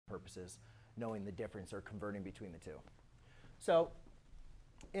purposes, knowing the difference or converting between the two. So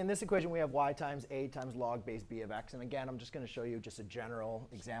in this equation, we have y times a times log base b of x. And again, I'm just going to show you just a general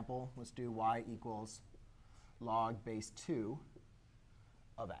example. Let's do y equals log base 2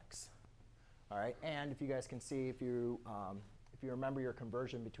 of x. All right, and if you guys can see, if you remember your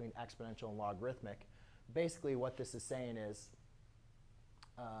conversion between exponential and logarithmic, basically what this is saying is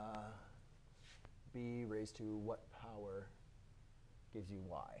b raised to what power gives you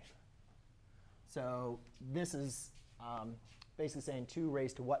y. So this is basically saying 2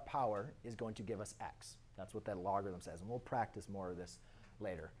 raised to what power is going to give us x. That's what that logarithm says, and we'll practice more of this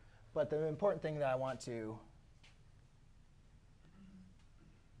later. But the important thing that I want to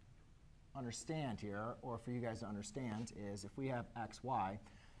understand here, or for you guys to understand, is if we have x, y,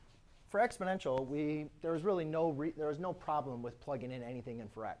 for exponential, there was no problem with plugging in anything in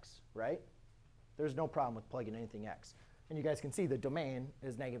for x, right? There's no problem with plugging anything x. And you guys can see the domain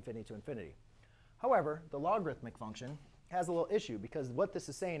is negative infinity to infinity. However, the logarithmic function has a little issue, because what this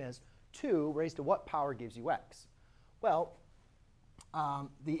is saying is 2 raised to what power gives you x? Well,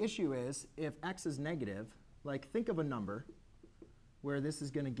 the issue is if x is negative, like think of a number where this is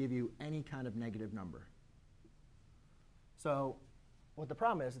going to give you any kind of negative number. So what the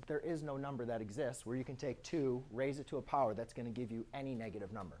problem is that there is no number that exists where you can take 2, raise it to a power that's going to give you any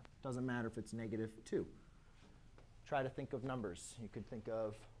negative number. Doesn't matter if it's negative 2. Try to think of numbers. You could think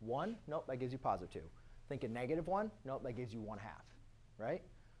of 1. Nope, that gives you positive 2. Think of negative 1. Nope, that gives you 1/2. Right?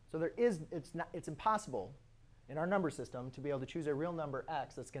 So it's impossible in our number system to be able to choose a real number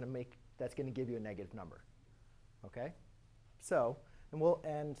x that's going to give you a negative number. Okay? So,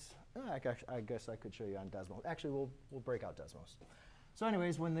 I guess I could show you on Desmos. Actually, we'll break out Desmos. So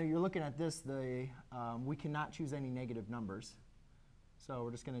anyways, when you're looking at this, we cannot choose any negative numbers. So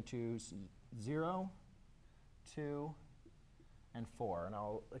we're just going to choose 0, 2, and 4. And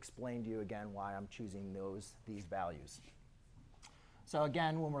I'll explain to you again why I'm choosing these values. So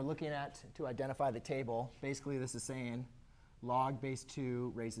again, when we're looking to identify the table, basically this is saying log base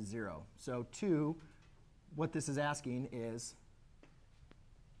 2 raised to 0. So 2, what this is asking is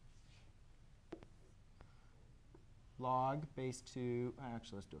log base 2,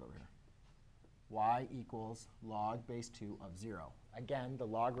 actually let's do it over here. Y equals log base 2 of 0. Again, the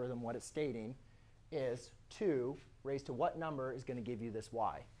logarithm, what it's stating is 2 raised to what number is going to give you this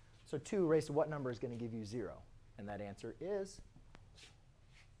y. So 2 raised to what number is going to give you 0? And that answer is,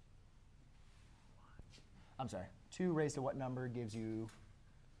 2 raised to what number gives you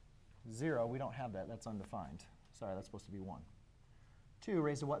 0? We don't have that. That's undefined. Sorry, that's supposed to be 1. 2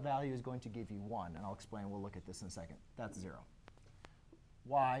 raised to what value is going to give you 1? And I'll explain. We'll look at this in a second. That's 0.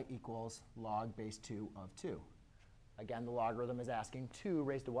 Y equals log base 2 of 2. Again, the logarithm is asking 2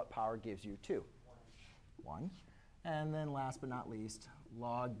 raised to what power gives you 2? 1. And then last but not least,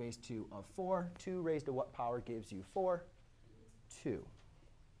 log base 2 of 4. 2 raised to what power gives you 4? 2.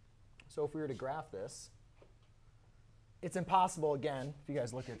 So if we were to graph this, it's impossible, again, if you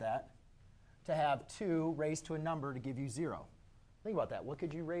guys look at that, to have 2 raised to a number to give you 0. Think about that. What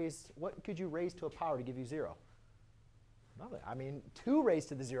could you raise to a power to give you 0? Nothing. I mean, 2 raised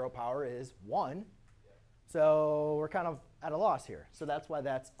to the 0 power is 1. So we're kind of at a loss here. So that's why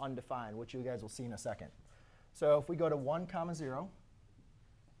that's undefined, which you guys will see in a second. So if we go to 1, 0,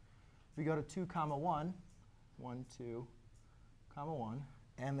 if we go to 2, 1, 1, 2, 1,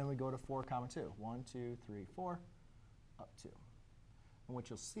 and then we go to 4, 2, 1, 2, 3, 4, up 2. And what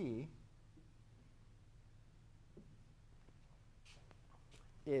you'll see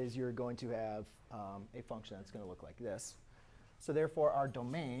is you're going to have a function that's going to look like this. So therefore, our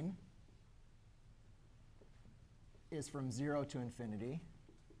domain is from 0 to infinity,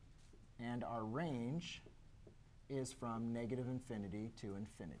 and our range is from negative infinity to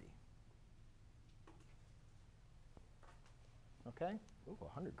infinity. OK? Ooh,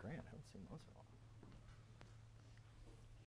 100 grand. I haven't seen those at all.